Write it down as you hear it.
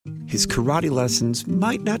his karate lessons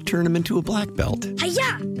might not turn him into a black belt.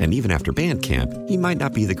 Hi-ya! And even after band camp, he might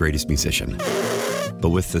not be the greatest musician.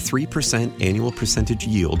 But with the 3% annual percentage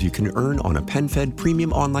yield you can earn on a PenFed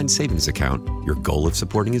premium online savings account, your goal of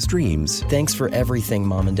supporting his dreams... Thanks for everything,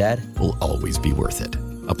 Mom and Dad. ...will always be worth it.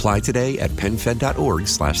 Apply today at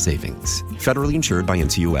PenFed.org/savings. Federally insured by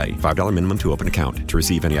NCUA. $5 minimum to open account. To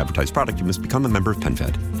receive any advertised product, you must become a member of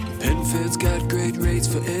PenFed. PenFed's got great rates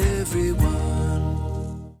for everyone.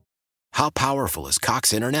 How powerful is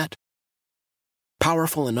Cox Internet?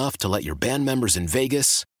 Powerful enough to let your band members in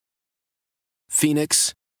Vegas,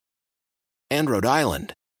 Phoenix, and Rhode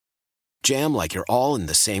Island jam like you're all in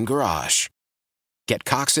the same garage. Get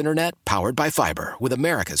Cox Internet powered by fiber with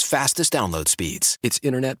America's fastest download speeds. It's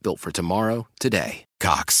internet built for tomorrow, today.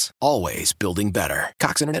 Cox, always building better.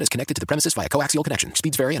 Cox Internet is connected to the premises via coaxial connection.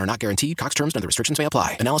 Speeds vary and are not guaranteed. Cox terms and other restrictions may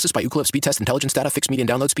apply. Analysis by Ookla Speed Test Intelligence Data. Fixed median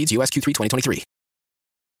download speeds. US Q3 2023.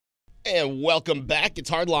 And welcome back. It's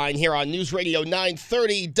Hardline here on News Radio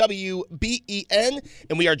 930 WBEN.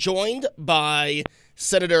 And we are joined by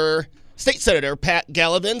State Senator Pat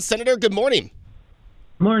Gallivan. Senator, good morning.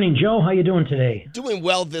 Morning, Joe. How you doing today? Doing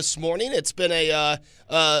well this morning. It's been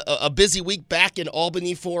a busy week back in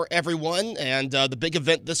Albany for everyone, and the big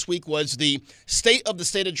event this week was the State of the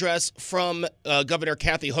State address from Governor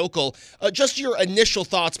Kathy Hochul. Just your initial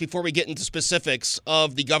thoughts before we get into specifics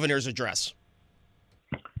of the governor's address.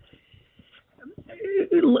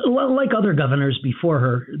 Like other governors before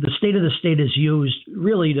her, the State of the State is used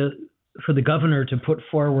really for the governor to put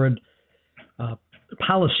forward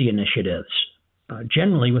policy initiatives.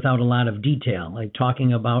 Generally without a lot of detail, like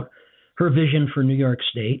talking about her vision for New York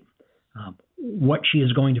State, what she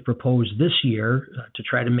is going to propose this year to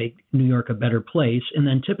try to make New York a better place, and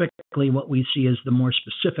then typically what we see is the more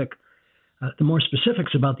specifics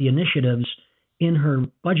about the initiatives in her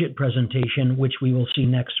budget presentation, which we will see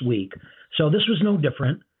next week. So this was no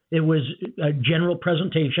different. It was a general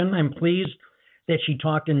presentation. I'm pleased that she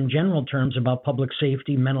talked in general terms about public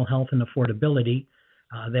safety, mental health, and affordability.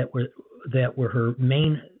 That were her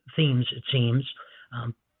main themes, it seems.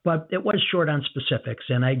 But it was short on specifics,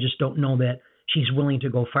 and I just don't know that she's willing to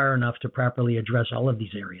go far enough to properly address all of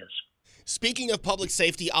these areas. Speaking of public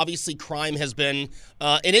safety, obviously crime has been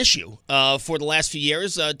an issue for the last few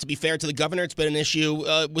years. To be fair to the governor, it's been an issue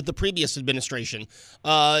with the previous administration.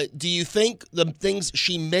 Do you think the things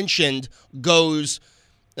she mentioned goes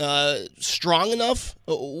strong enough?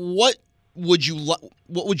 What would you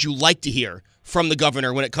like to hear from the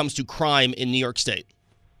governor when it comes to crime in New York State?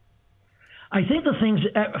 I think the things,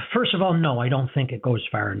 first of all, no, I don't think it goes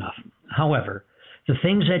far enough. However, the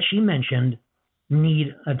things that she mentioned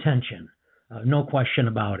need attention. No question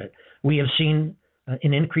about it. We have seen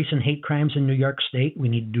an increase in hate crimes in New York State. We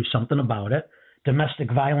need to do something about it.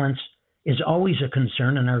 Domestic violence is always a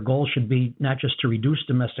concern, and our goal should be not just to reduce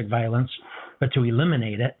domestic violence, but to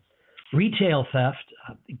eliminate it. Retail theft,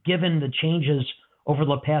 given the changes over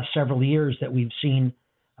the past several years that we've seen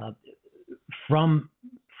from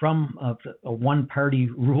a one-party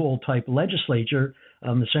rule type legislature,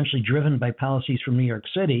 essentially driven by policies from New York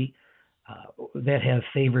City that have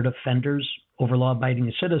favored offenders over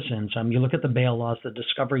law-abiding citizens. You look at the bail laws, the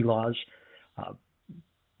discovery laws.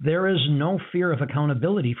 There is no fear of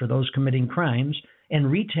accountability for those committing crimes, and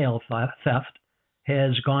retail theft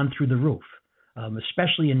has gone through the roof,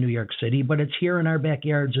 especially in New York City, but it's here in our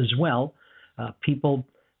backyards as well. People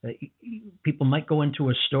might go into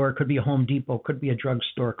a store, could be a Home Depot, could be a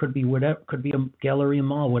drugstore, could be whatever, could be a Galleria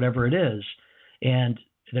Mall, whatever it is, and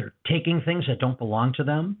they're taking things that don't belong to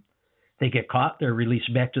them. They get caught, they're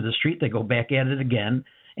released back to the street, they go back at it again,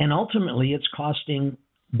 and ultimately it's costing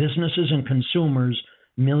businesses and consumers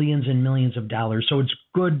millions and millions of dollars. So it's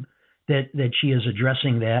good that she is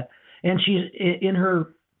addressing that. And she, in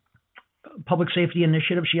her public safety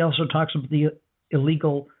initiative, she also talks about the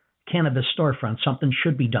illegal cannabis storefront. Something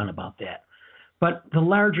should be done about that. But the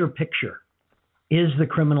larger picture is the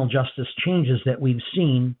criminal justice changes that we've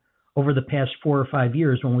seen over the past 4 or 5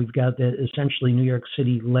 years when we've got the essentially New York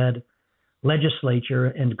City-led legislature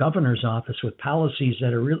and governor's office with policies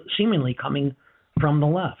that are seemingly coming from the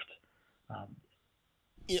left.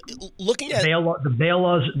 Looking at the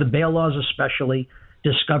bail laws especially,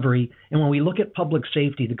 discovery, and when we look at public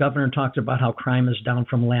safety, the governor talked about how crime is down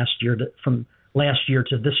from last year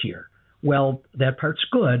to this year. Well, that part's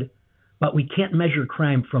good, but we can't measure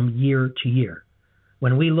crime from year to year.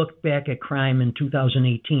 When we look back at crime in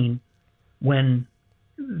 2018, when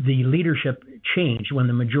the leadership changed, when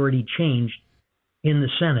the majority changed in the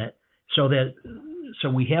Senate, so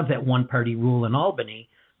we have that one-party rule in Albany,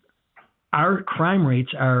 our crime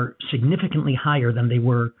rates are significantly higher than they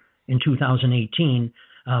were in 2018.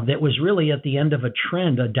 that was really at the end of a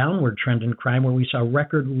trend, a downward trend in crime, where we saw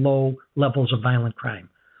record low levels of violent crime,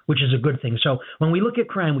 which is a good thing. So when we look at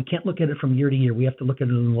crime, we can't look at it from year to year. We have to look at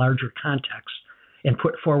it in a larger context and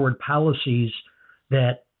put forward policies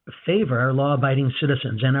that favor our law-abiding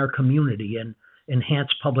citizens and our community and enhance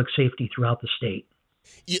public safety throughout the state.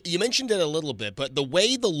 You mentioned it a little bit, but the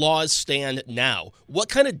way the laws stand now, what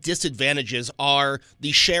kind of disadvantages are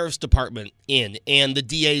the sheriff's department in and the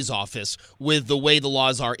DA's office with the way the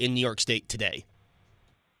laws are in New York State today?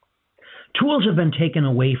 Tools have been taken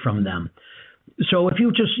away from them. So if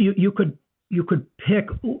you could pick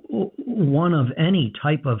one of any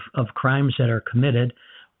type of crimes that are committed.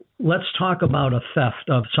 Let's talk about a theft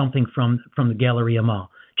of something from the Galleria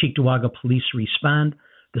Mall. Cheektowaga police respond.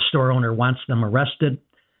 The store owner wants them arrested.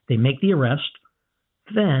 They make the arrest.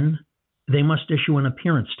 Then they must issue an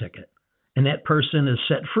appearance ticket. And that person is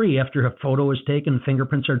set free after a photo is taken,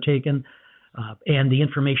 fingerprints are taken, and the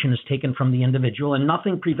information is taken from the individual. And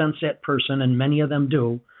nothing prevents that person, and many of them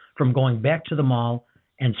do, from going back to the mall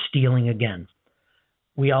and stealing again.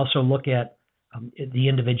 We also look at the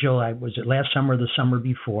individual, was it last summer or the summer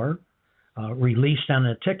before, released on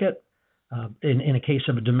a ticket, in a case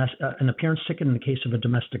of an appearance ticket in the case of a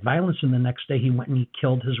domestic violence, and the next day he went and he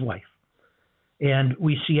killed his wife. And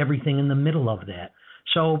we see everything in the middle of that.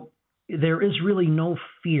 So there is really no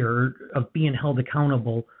fear of being held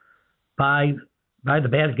accountable by the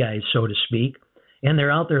bad guys, so to speak, and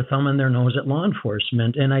they're out there thumbing their nose at law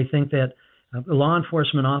enforcement. And I think that law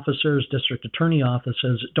enforcement officers, district attorney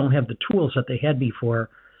offices don't have the tools that they had before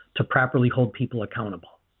to properly hold people accountable.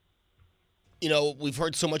 You know, we've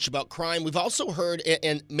heard so much about crime. We've also heard,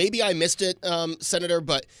 and maybe I missed it, Senator,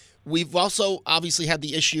 but we've also obviously had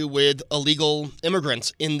the issue with illegal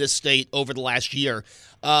immigrants in this state over the last year.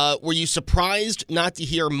 Were you surprised not to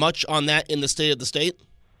hear much on that in the state of the state?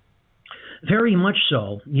 Very much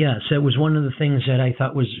so, yes. It was one of the things that I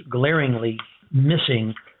thought was glaringly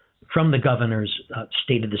missing from the governor's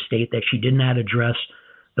state of the state, that she did not address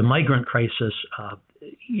the migrant crisis,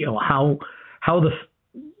 how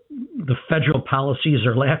the federal policies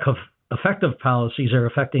or lack of effective policies are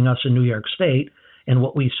affecting us in New York State, and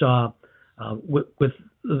what we saw with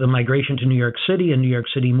the migration to New York City and New York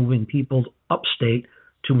City moving people upstate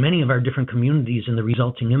to many of our different communities and the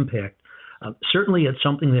resulting impact. Certainly it's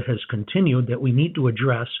something that has continued that we need to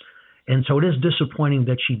address, and so it is disappointing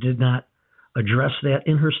that she did not address that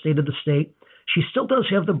in her state of the state. She still does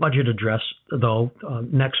have the budget address, though,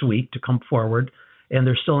 next week to come forward, and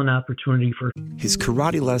there's still an opportunity for... His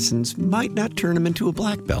karate lessons might not turn him into a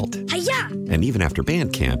black belt. Hi-ya! And even after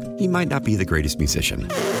band camp, he might not be the greatest musician.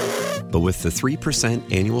 But with the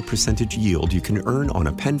 3% annual percentage yield you can earn on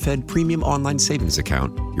a PenFed premium online savings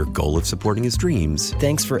account, your goal of supporting his dreams...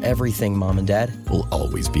 Thanks for everything, Mom and Dad. ...will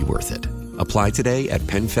always be worth it. Apply today at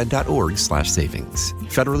PenFed.org/savings.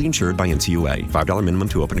 Federally insured by NCUA. $5 minimum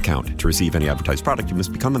to open account. To receive any advertised product, you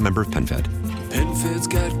must become a member of PenFed. PenFed's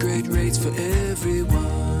got great rates for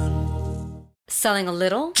everyone. Selling a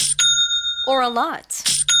little or a lot?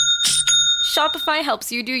 Shopify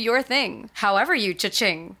helps you do your thing, however you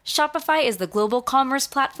cha-ching. Shopify is the global commerce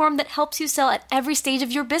platform that helps you sell at every stage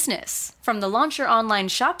of your business. From the launch your online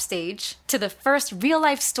shop stage, to the first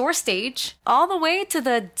real-life store stage, all the way to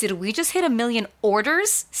the did we just hit 1 million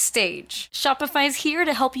orders stage. Shopify's here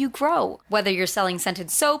to help you grow. Whether you're selling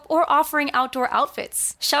scented soap or offering outdoor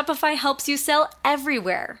outfits, Shopify helps you sell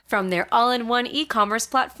everywhere. From their all-in-one e-commerce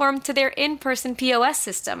platform to their in-person POS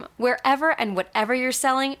system, wherever and whatever you're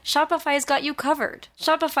selling, Shopify's got you covered.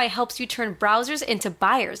 Shopify helps you turn browsers into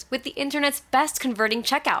buyers with the internet's best converting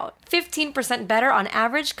checkout. 15% better on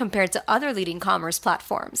average compared to other leading commerce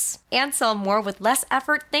platforms. And sell more with less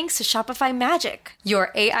effort thanks to Shopify Magic, your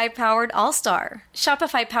AI-powered all-star.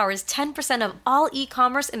 Shopify powers 10% of all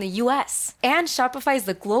e-commerce in the U.S. And Shopify is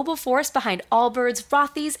the global force behind Allbirds,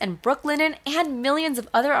 Rothy's, and Brooklinen, and millions of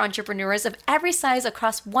other entrepreneurs of every size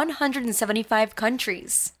across 175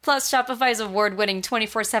 countries. Plus, Shopify's award-winning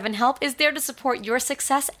 24/7 help is there to support your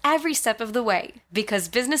success every step of the way. Because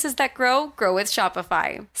businesses that grow, grow with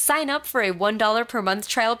Shopify. Sign up for a $1 per month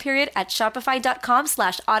trial period at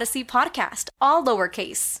shopify.com/Odyssey Podcast, all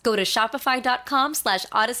lowercase. Go to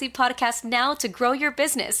shopify.com/Odyssey Podcast now to grow your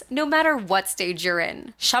business, no matter what stage you're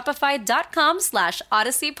in.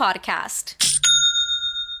 Shopify.com/Odyssey Podcast.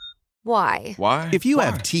 Why? Why? If you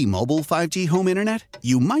have T-Mobile 5G home internet,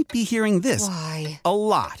 you might be hearing this Why? a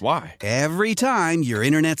lot. Why? Every time your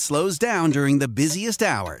internet slows down during the busiest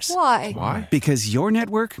hours. Why? Why? Because your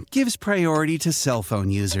network gives priority to cell phone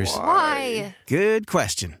users. Why? Good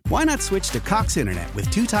question. Why not switch to Cox Internet with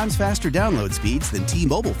 2 times faster download speeds than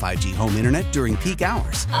T-Mobile 5G home internet during peak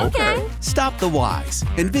hours? Okay. Stop the whys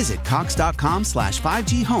and visit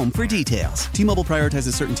cox.com/5G home for details. T-Mobile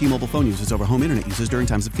prioritizes certain T-Mobile phone users over home internet users during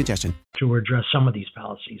times of congestion. To address some of these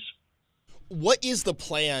policies. What is the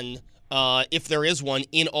plan, if there is one,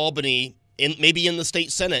 in Albany, maybe in the state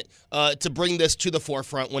Senate, to bring this to the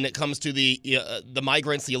forefront when it comes to the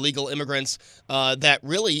migrants, the illegal immigrants, that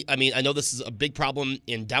really, I mean, I know this is a big problem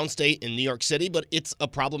in downstate in New York City, but it's a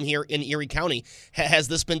problem here in Erie County. Has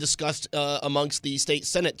this been discussed amongst the state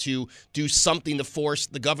Senate to do something to force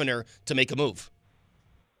the governor to make a move?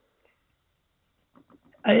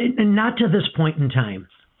 Not to this point in time.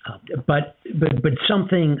 But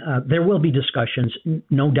something, there will be discussions,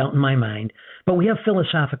 no doubt in my mind, but we have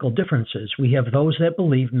philosophical differences. We have those that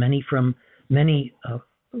believe, many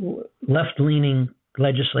left-leaning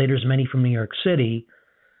legislators, many from New York City,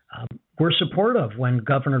 were supportive when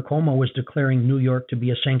Governor Cuomo was declaring New York to be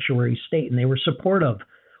a sanctuary state, and they were supportive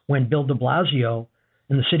when Bill de Blasio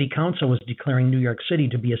and the city council was declaring New York City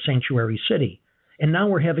to be a sanctuary city. And now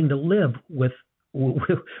we're having to live with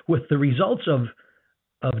the results of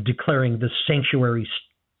declaring the sanctuary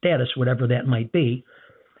status, whatever that might be.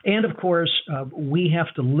 And of course, we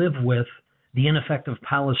have to live with the ineffective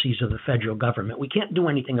policies of the federal government. We can't do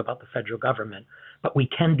anything about the federal government, but we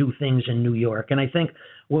can do things in New York. And I think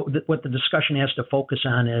what the discussion has to focus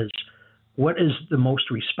on is what is the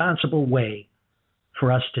most responsible way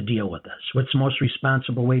for us to deal with this? What's the most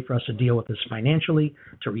responsible way for us to deal with this financially,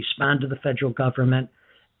 to respond to the federal government,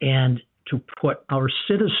 and to put our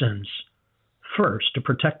citizens first, to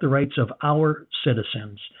protect the rights of our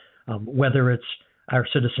citizens, whether it's our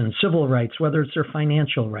citizens' civil rights, whether it's their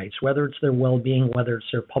financial rights, whether it's their well-being, whether it's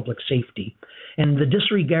their public safety. And the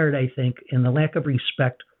disregard, I think, and the lack of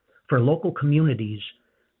respect for local communities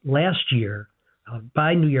last year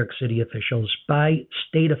by New York City officials, by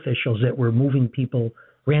state officials that were moving people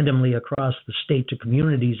randomly across the state to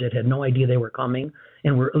communities that had no idea they were coming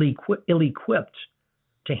and were ill-equipped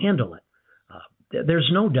to handle it. There's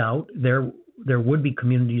no doubt there would be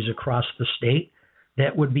communities across the state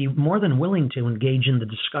that would be more than willing to engage in the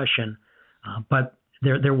discussion, but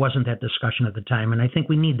there wasn't that discussion at the time, and I think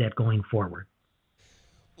we need that going forward.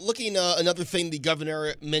 Looking, another thing the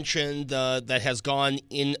governor mentioned that has gone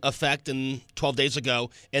in effect 12 days ago,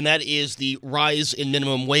 and that is the rise in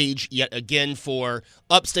minimum wage. Yet again, for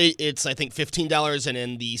upstate, it's, I think, $15, and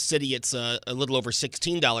in the city, it's a little over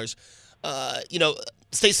 $16.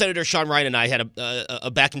 State Senator Sean Ryan and I had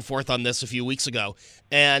a back and forth on this a few weeks ago.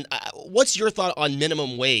 And what's your thought on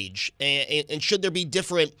minimum wage? And should there be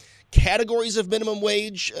different categories of minimum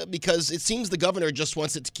wage? Because it seems the governor just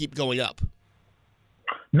wants it to keep going up.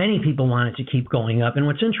 Many people want it to keep going up. And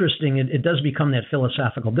what's interesting, it does become that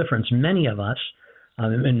philosophical difference. Many of us,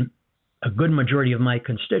 and a good majority of my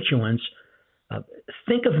constituents,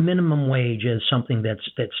 think of minimum wage as something that's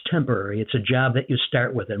temporary. It's a job that you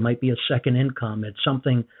start with. It might be a second income. It's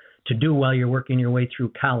something to do while you're working your way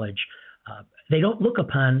through college. They don't look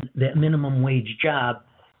upon that minimum wage job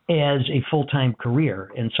as a full-time career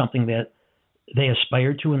and something that they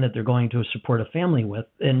aspire to and that they're going to support a family with.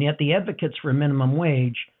 And yet the advocates for minimum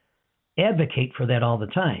wage advocate for that all the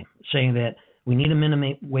time, saying that we need a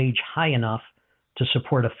minimum wage high enough to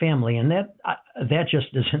support a family. And that just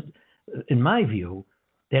isn't, in my view,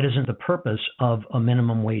 that isn't the purpose of a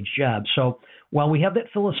minimum wage job. So while we have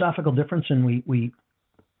that philosophical difference and we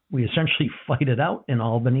essentially fight it out in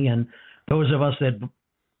Albany, and those of us that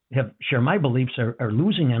share my beliefs are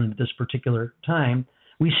losing on this particular time,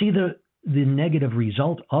 we see the negative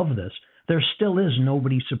result of this. There still is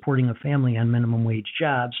nobody supporting a family on minimum wage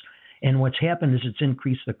jobs. And what's happened is it's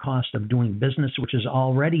increased the cost of doing business, which is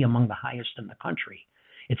already among the highest in the country.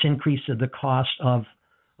 It's increased the cost of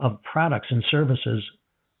products and services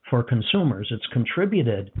for consumers. It's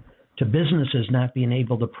contributed to businesses not being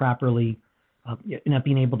able to properly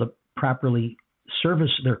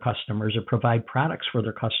service their customers or provide products for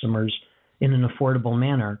their customers in an affordable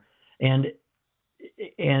manner. And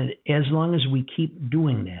as long as we keep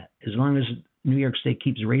doing that, as long as New York State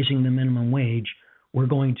keeps raising the minimum wage, we're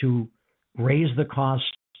going to raise the cost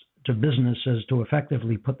to businesses to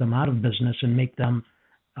effectively put them out of business and make them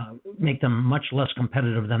much less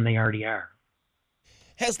competitive than they already are.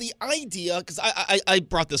 Has the idea, because I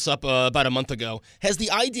brought this up about a month ago, has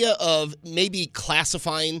the idea of maybe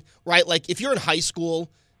classifying, right? Like if you're in high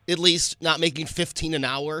school at least not making $15 an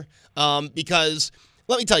hour? Because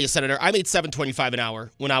let me tell you, Senator, I made $7.25 an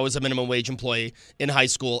hour when I was a minimum wage employee in high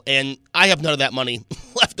school, and I have none of that money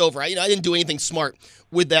left over. I didn't do anything smart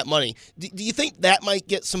with that money. Do you think that might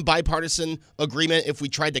get some bipartisan agreement if we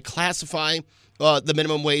tried to classify the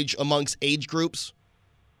minimum wage amongst age groups?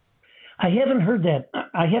 I haven't heard that.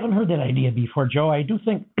 I haven't heard that idea before, Joe. I do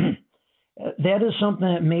think that is something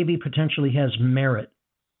that maybe potentially has merit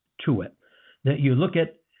to it. That you look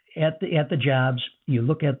at the jobs, you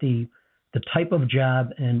look at the type of job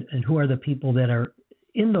and who are the people that are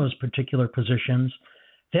in those particular positions.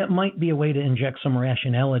 That might be a way to inject some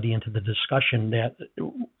rationality into the discussion that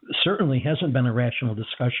certainly hasn't been a rational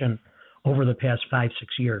discussion over the past 5-6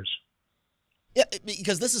 years. Yeah,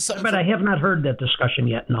 because this is something. But I have not heard that discussion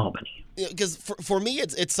yet in Albany. Because for me,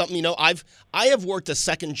 it's something, I have worked a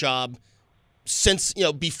second job since,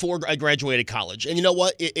 before I graduated college. And you know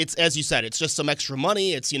what? It's, as you said, it's just some extra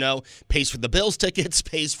money. It's, pays for the Bills tickets,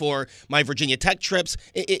 pays for my Virginia Tech trips.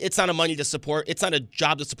 It's not a money to support. It's not a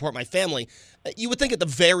job to support my family. You would think at the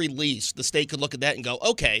very least the state could look at that and go,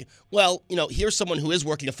 okay, well, here's someone who is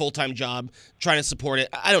working a full-time job trying to support it.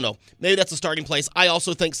 I don't know. Maybe that's a starting place. I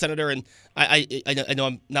also think, Senator, and I know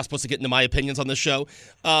I'm not supposed to get into my opinions on this show,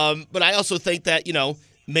 but I also think that,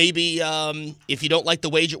 maybe if you don't like the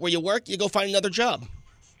wage at where you work, you go find another job.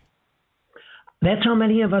 That's how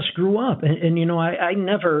many of us grew up. And I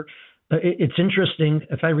never, it's interesting,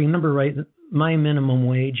 if I remember right, my minimum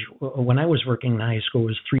wage when I was working in high school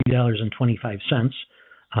was $3.25.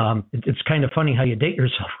 It's kind of funny how you date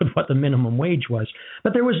yourself with what the minimum wage was.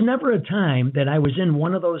 But there was never a time that I was in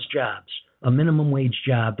one of those jobs, a minimum wage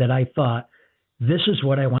job, that I thought, this is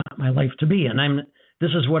what I want my life to be. And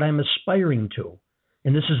this is what I'm aspiring to.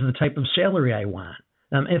 And this is the type of salary I want.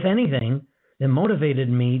 If anything, it motivated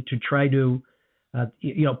me to try to,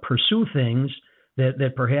 pursue things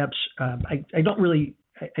that perhaps I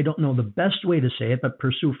don't know the best way to say it, but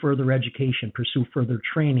pursue further education, pursue further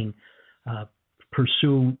training,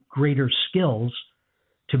 pursue greater skills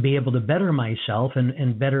to be able to better myself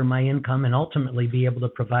and better my income and ultimately be able to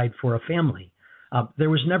provide for a family. There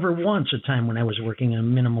was never once a time when I was working a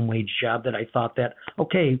minimum wage job that I thought that,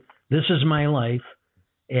 okay, this is my life,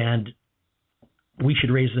 and we should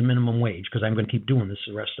raise the minimum wage because I'm going to keep doing this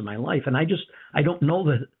the rest of my life. And I don't know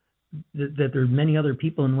that there are many other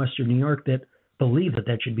people in Western New York that believe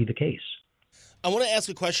that should be the case. I want to ask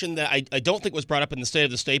a question that I don't think was brought up in the State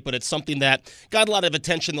of the State, but it's something that got a lot of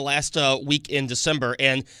attention the last week in December,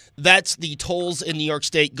 and that's the tolls in New York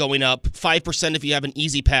State going up 5% if you have an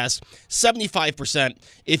easy pass, 75%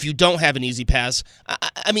 if you don't have an easy pass.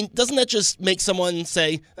 I mean, doesn't that just make someone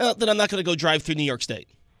say, then I'm not going to go drive through New York State?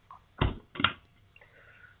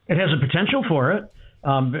 It has a potential for it.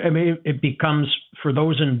 It becomes, for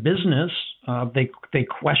those in business, they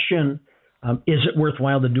question, is it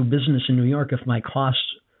worthwhile to do business in New York if my costs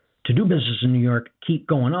to do business in New York keep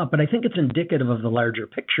going up? But I think it's indicative of the larger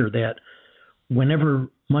picture that whenever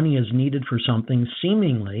money is needed for something,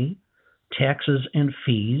 seemingly taxes and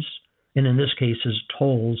fees, and in this case,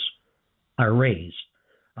 tolls, are raised.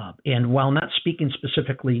 And while not speaking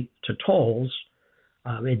specifically to tolls,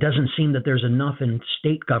 it doesn't seem that there's enough in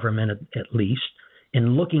state government, at least,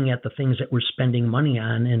 in looking at the things that we're spending money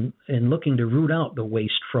on and looking to root out the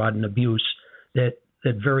waste, fraud, and abuse that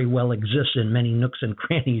very well exists in many nooks and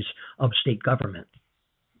crannies of state government.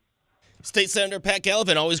 State Senator Pat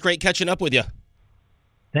Gallivan, always great catching up with you.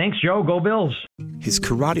 Thanks, Joe. Go Bills. His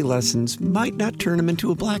karate lessons might not turn him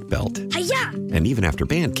into a black belt. Hi-ya! And even after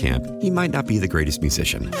band camp, he might not be the greatest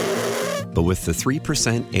musician. But with the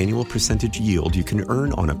 3% annual percentage yield you can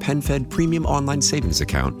earn on a PenFed premium online savings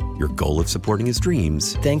account, your goal of supporting his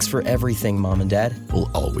dreams... Thanks for everything, Mom and Dad. ...will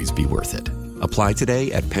always be worth it. Apply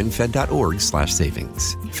today at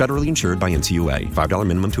PenFed.org/savings. Federally insured by NCUA. $5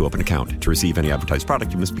 minimum to open account. To receive any advertised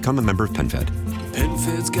product, you must become a member of PenFed.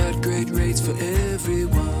 PenFed's got great rates for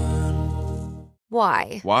everyone.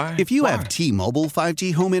 Why? Why? If you have T-Mobile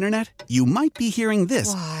 5G home internet, you might be hearing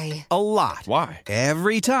this Why? a lot. Why?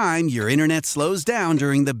 Every time your internet slows down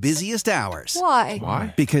during the busiest hours. Why?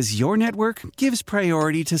 Why? Because your network gives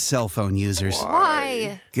priority to cell phone users.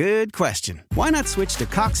 Why? Good question. Why not switch to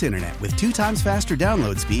Cox Internet with 2 times faster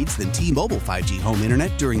download speeds than T-Mobile 5G home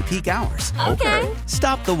internet during peak hours? Okay.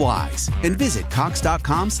 Stop the whys and visit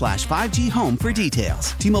Cox.com/5G home for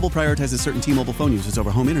details. T-Mobile prioritizes certain T-Mobile phone users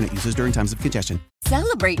over home internet users during times of congestion.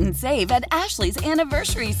 Celebrate and save at Ashley's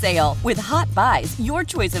Anniversary Sale. With Hot Buys, your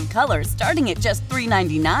choice of colors starting at just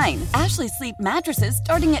 $3.99. Ashley Sleep mattresses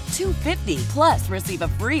starting at $2.50. Plus, receive a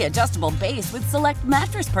free adjustable base with select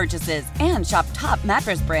mattress purchases. And shop top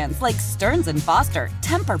mattress brands like Stearns & Foster,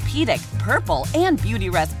 Tempur-Pedic, Purple, and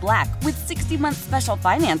Beautyrest Black with 60-month special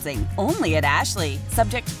financing. Only at Ashley.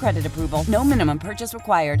 Subject to credit approval. No minimum purchase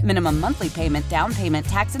required. Minimum monthly payment, down payment,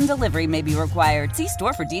 tax, and delivery may be required. See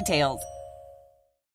store for details.